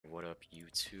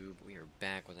YouTube? We are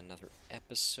back with another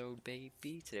episode,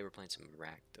 baby. Today we're playing some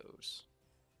Rakdos.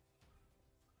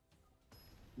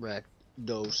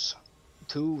 Rakdos.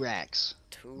 2 racks.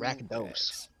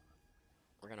 Rakdos.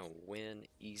 We're gonna win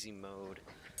easy mode.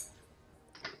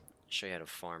 Show you how to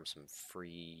farm some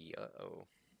free.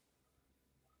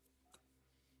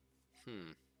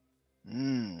 We're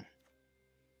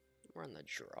on the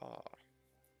draw.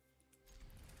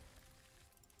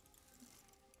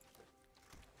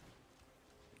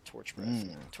 Torch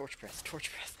breath. Torch breath.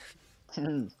 Torch breath.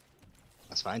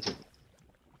 That's fine too.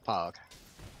 Fog.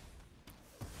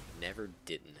 Never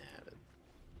didn't have it.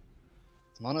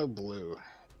 Mono blue.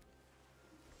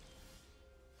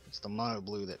 It's the mono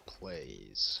blue that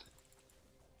plays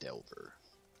Delver.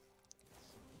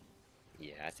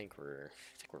 Yeah, I think we're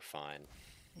fine.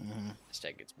 Mm-hmm. This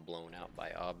deck gets blown out by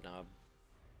Obnob.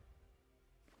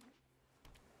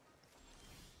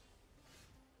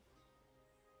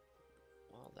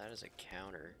 Well, that is a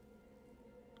counter.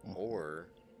 Or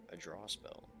a draw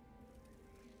spell.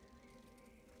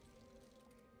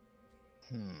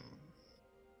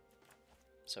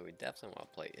 So we definitely want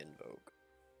to play Invoke.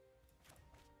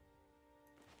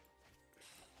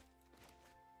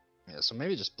 Yeah, so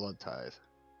maybe just Bloodtithe.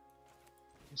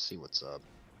 Let's see what's up.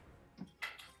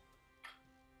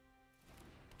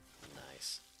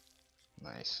 Nice.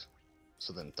 Nice.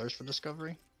 So then Thirst for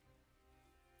Discovery?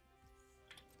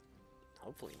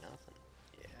 Hopefully nothing.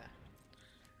 Yeah.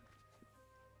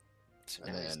 So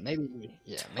And now he's then maybe,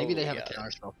 maybe they have a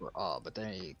counterspell for Ob, but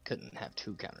they couldn't have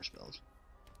 2 counterspells.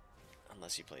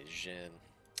 Unless he plays Jin.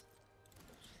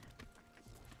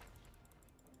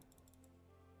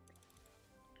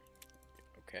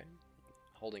 Okay.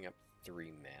 Holding up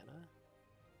 3 mana.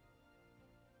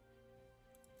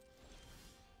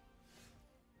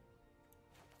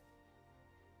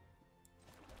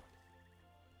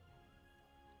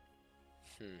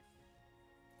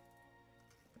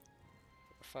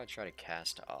 If I try to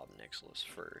cast Ob Nixilis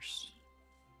first.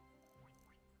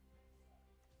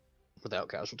 Without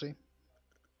casualty?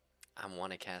 I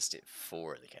want to cast it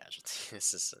for the casualty.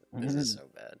 This is so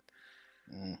bad.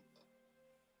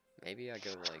 Maybe I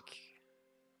go like.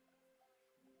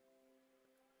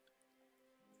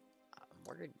 I'm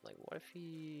worried. Like, what if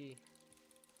he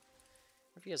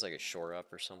has like a shore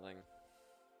up or something?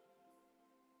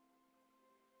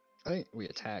 I think we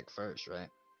attack first, right?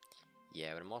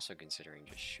 Yeah, but I'm also considering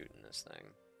just shooting this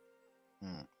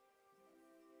thing.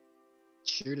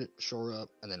 Shoot it, shore up,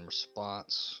 and then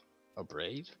response.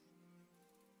 Abrade?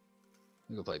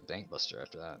 We go play Bankbuster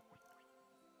after that.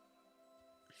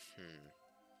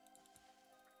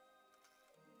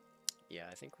 Yeah,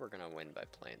 I think we're gonna win by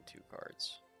playing 2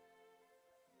 cards.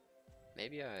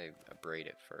 Maybe I Abrade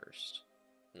it first.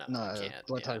 No, I can't.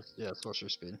 Bloodtithe, yeah, Sorcerer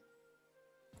Speed.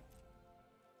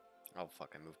 Oh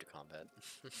fuck, I moved to combat.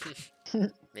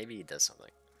 Maybe he does something.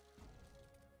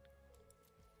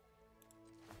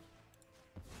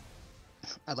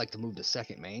 I'd like to move to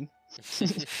second main.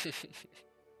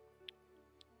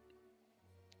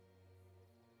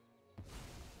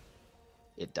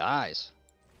 It dies.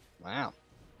 Wow.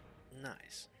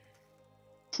 Nice.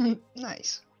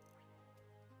 Nice.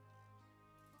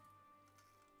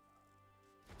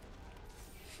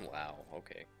 Wow,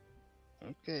 okay.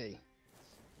 Okay.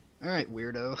 Alright,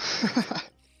 weirdo.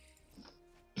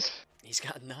 He's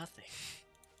got nothing.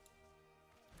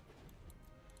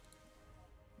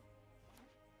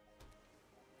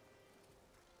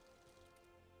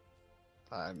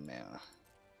 Five mana.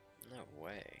 No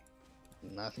way.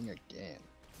 Nothing again.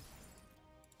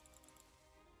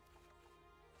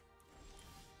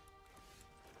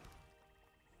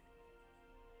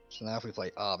 So now if we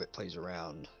play Ob, it plays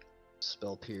around.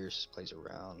 Spell Pierce plays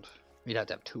around. We'd have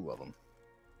to have 2 of them.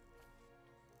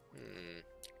 I think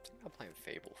I'll play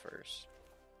Fable first.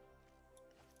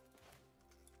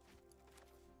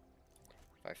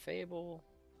 If I Fable,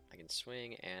 I can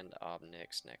swing and Ob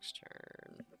Nix next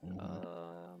turn.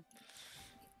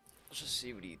 Let's just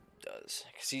see what he does.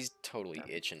 Because he's totally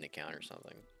itching to counter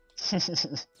something.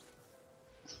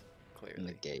 Clearly.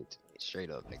 Negate. Straight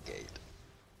up negate.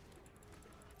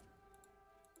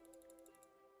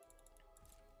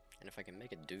 And if I can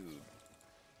make a dude.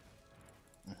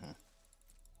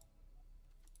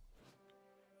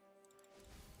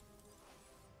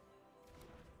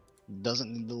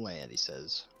 Doesn't need to land, he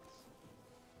says.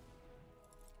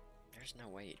 There's no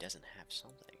way he doesn't have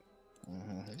something.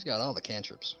 He's got all the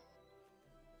cantrips.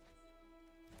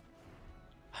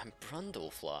 I'm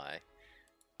Brundlefly.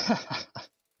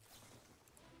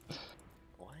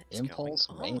 What? Impulse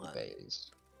main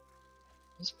phase.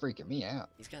 He's freaking me out.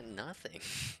 He's got nothing.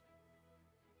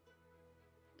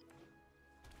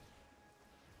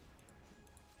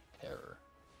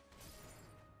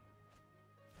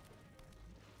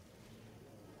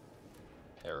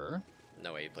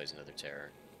 plays another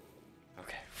terror.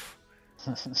 Okay.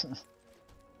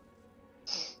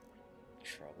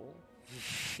 Trouble?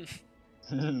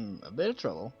 A bit of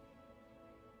trouble.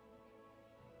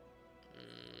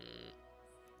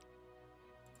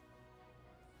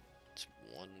 It's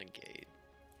one negate.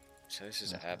 So this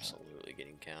is absolutely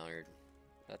getting countered.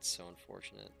 That's so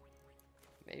unfortunate.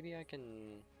 Maybe I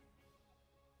can...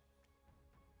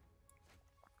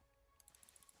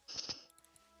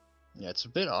 Yeah, it's a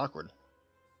bit awkward.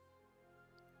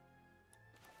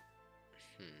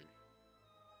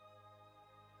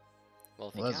 Well,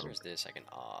 if he counters this, I can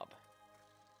Ob.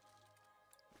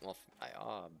 Well, if I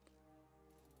Ob...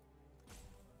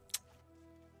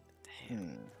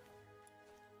 Damn.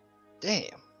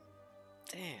 Damn.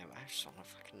 Damn, I just want to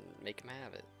fucking make him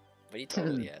have it. But he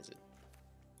totally has it.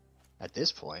 At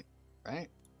this point, right?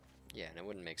 Yeah, and it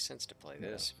wouldn't make sense to play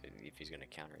this if he's going to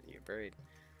counter the Abrade.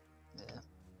 Yeah.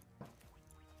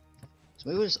 So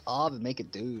maybe we'll just Ob and make a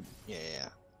dude. Yeah.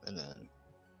 And then...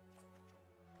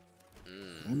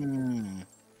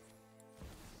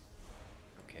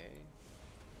 Okay.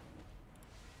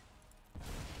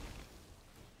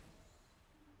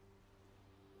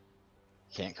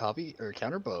 Can't copy or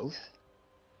counter both.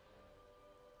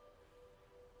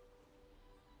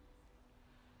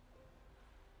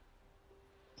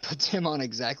 Puts him on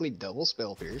exactly double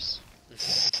spell pierce.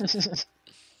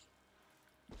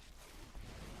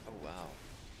 Oh wow.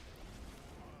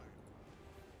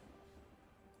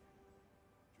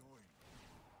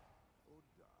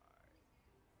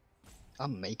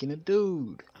 I'm making a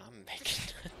dude. I'm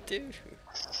making a dude.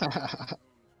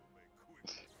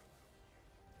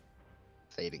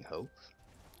 Fading Hope.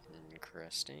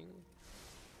 Cresting.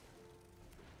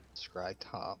 Scry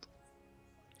top.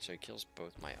 So he kills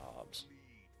both my Obs.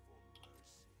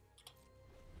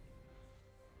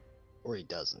 Or he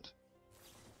doesn't.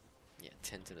 Yeah,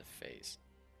 10 to the face.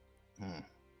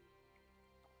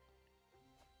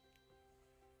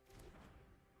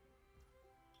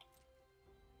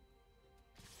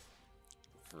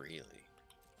 Really?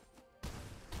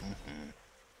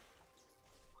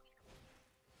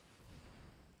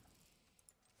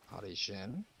 Hottie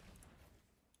Shin.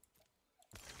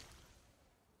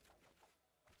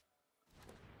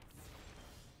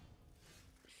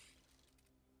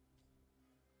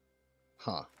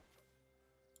 Huh.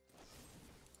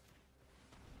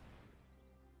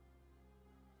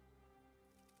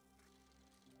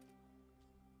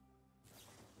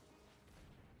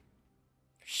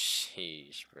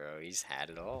 Sheesh, bro. He's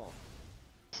had it all.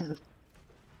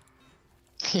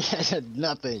 He had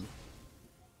nothing.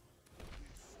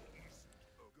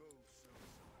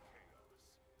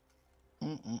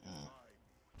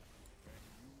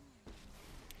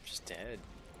 Just dead.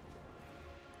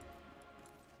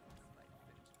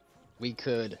 We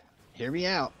could, hear me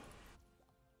out,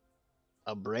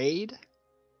 Abrade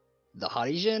the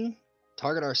Hadijin,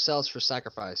 target ourselves for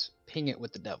sacrifice, ping it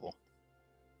with the devil.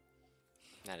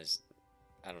 That is...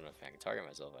 I don't know if I can target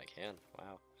myself. I can.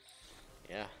 Wow.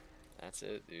 Yeah, that's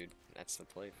it, dude. That's the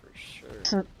play for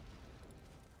sure.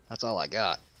 That's all I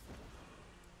got.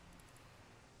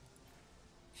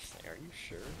 Are you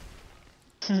sure?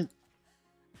 That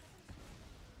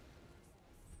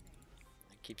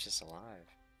keeps us alive.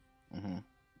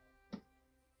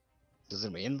 Because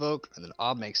then we invoke, and then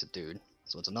Ob makes it dude,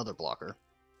 so it's another blocker.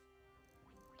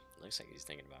 Looks like he's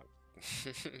thinking about...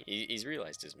 he's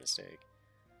realized his mistake.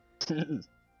 So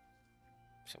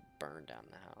burn down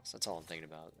the house. That's all I'm thinking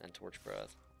about. And torch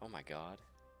breath. Oh my god.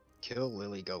 Kill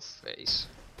Lily, go face.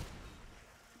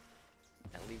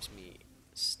 That leaves me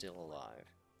still alive.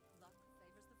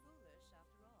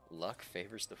 Luck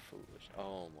favors the foolish.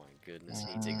 Oh my goodness.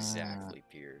 Needs exactly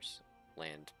pierce.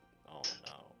 Land. Oh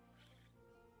no.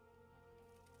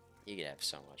 You could have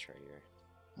so much right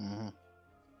here.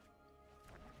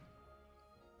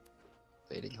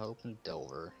 Fading Hope and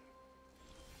Delver.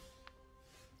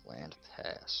 Land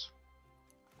pass.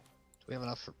 Do we have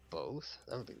enough for both?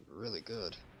 That would be really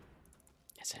good.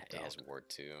 It has ward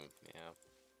too. Yeah.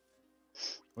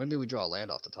 Maybe we draw a land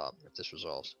off the top if this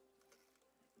resolves.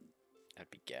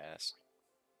 That'd be gas.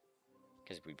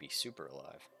 Because we'd be super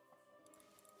alive.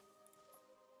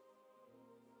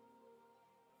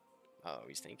 Oh,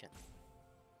 he's thinking.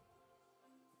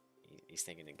 He's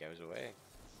thinking it goes away.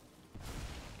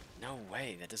 No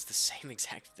way, that does the same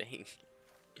exact thing.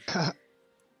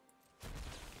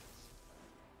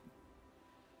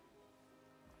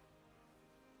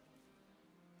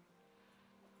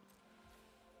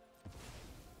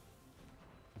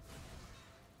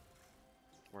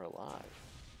 We're alive.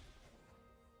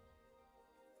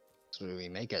 So do we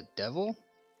make a devil?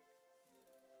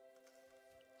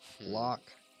 Block.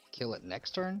 kill it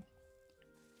next turn?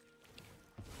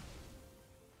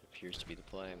 Appears to be the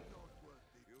play.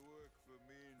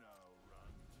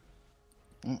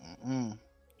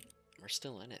 We're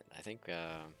still in it. I think,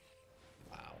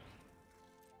 wow.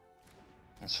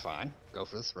 That's fine. Go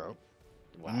for the throat.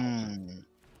 Wow.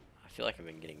 I feel like I've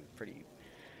been getting pretty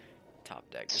top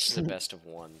deck. This is a best of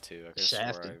one, too. I guess where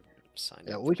I signed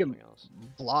up we for can something else.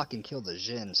 block and kill the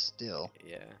Jin still.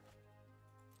 Yeah.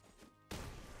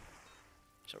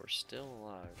 So we're still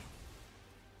alive.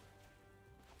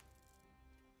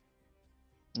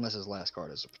 Unless his last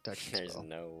card is a protection There's spell.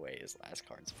 no way his last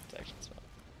card's a protection spell.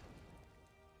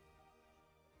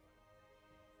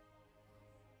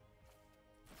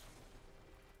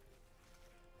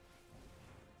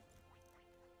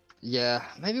 Yeah,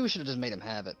 maybe we should have just made him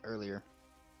have it earlier.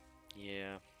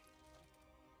 Yeah.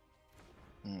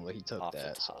 Well, he took Off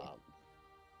that. the top.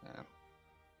 So, yeah.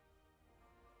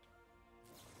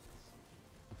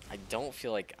 I don't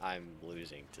feel like I'm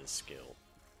losing to skill.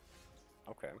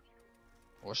 Okay.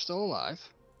 We're still alive.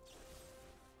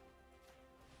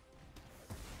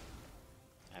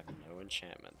 I have no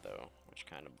enchantment though, which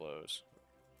kind of blows.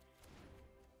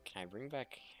 Can I bring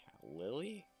back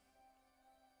Lily?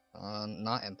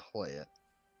 Not and play it.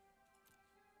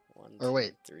 One, Or two,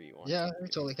 wait. three, one, Yeah, two, we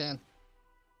three. totally can.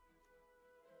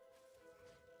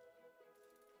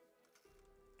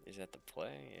 Is that the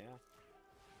play?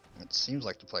 Yeah. It seems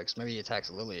like the play, because maybe he attacks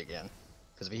Lily again.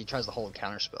 Because if he tries to hold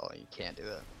counterspell, you can't do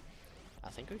it. I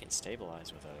think we can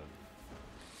stabilize with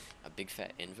a big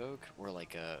fat invoke or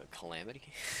like a calamity.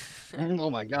 Oh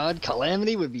my god,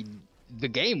 Calamity would be the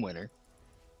game winner.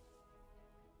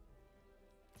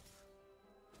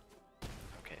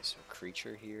 Okay, so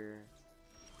creature here.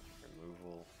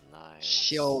 Removal, nice.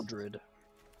 Sheoldred.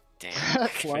 Damn.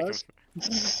 Plus.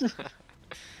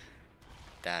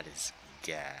 That is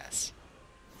gas.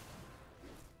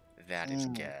 That is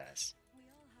gas.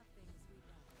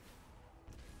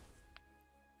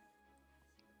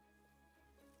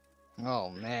 Oh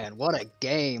man, what a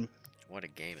game. What a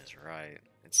game is right.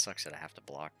 It sucks that I have to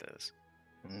block this.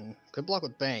 Good block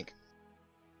with Bank.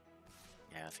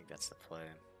 Yeah, I think that's the play.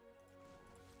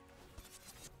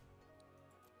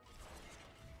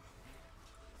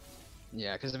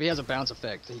 Yeah, because if he has a bounce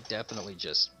effect, he definitely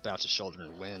just bounces shoulder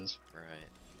and wins. Right.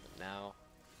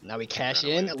 Now we cash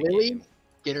run away in with the Lily, game.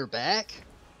 get her back.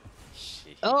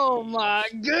 Sheesh. Oh my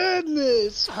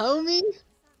goodness, homie.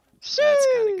 That's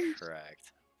kind Sheesh. of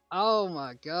cracked. Oh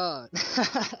my god.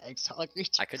 Exotic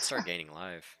creature. I could start gaining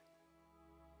life.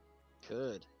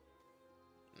 Could.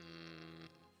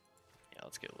 Yeah,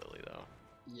 let's get Lily though.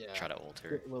 Yeah. Try to ult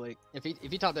her. Lily. If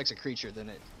he top decks a creature,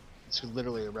 then it's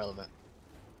literally irrelevant.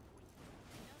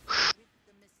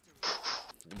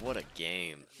 What a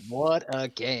game. What a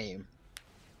game.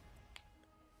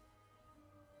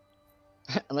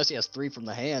 Unless he has 3 from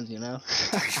the hand, you know.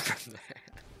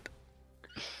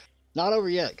 Not over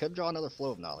yet. Could draw another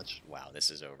flow of knowledge. Wow, this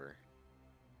is over.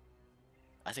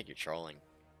 I think you're trolling.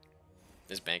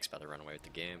 This bank's about to run away with the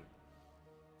game.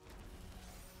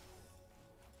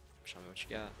 Show me what you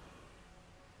got.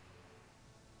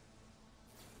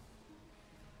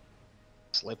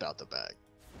 Slip out the bag.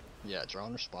 Yeah, draw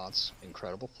and response.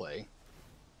 Incredible play.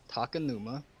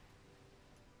 Takenuma.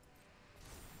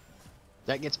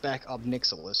 That gets back Ob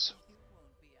Nixilis.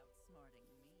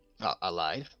 I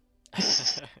lied.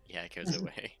 Yeah, it goes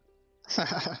away.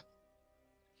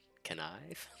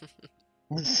 Connive?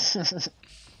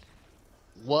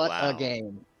 What Wow. a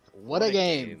game. What a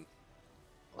game.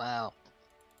 Wow.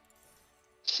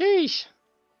 Sheesh.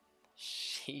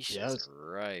 Sheesh, Yes. is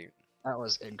right. That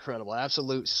was incredible.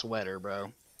 Absolute sweater,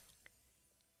 bro.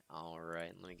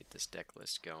 Alright, let me get this deck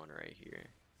list going right here.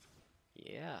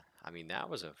 Yeah, I mean, that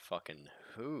was a fucking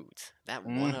hoot. That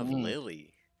one of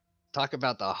Lily. Talk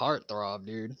about the heartthrob,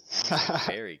 dude. That was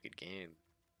a very good game.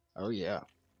 Oh, yeah.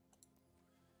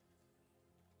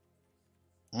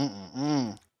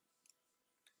 Let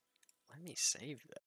me save that.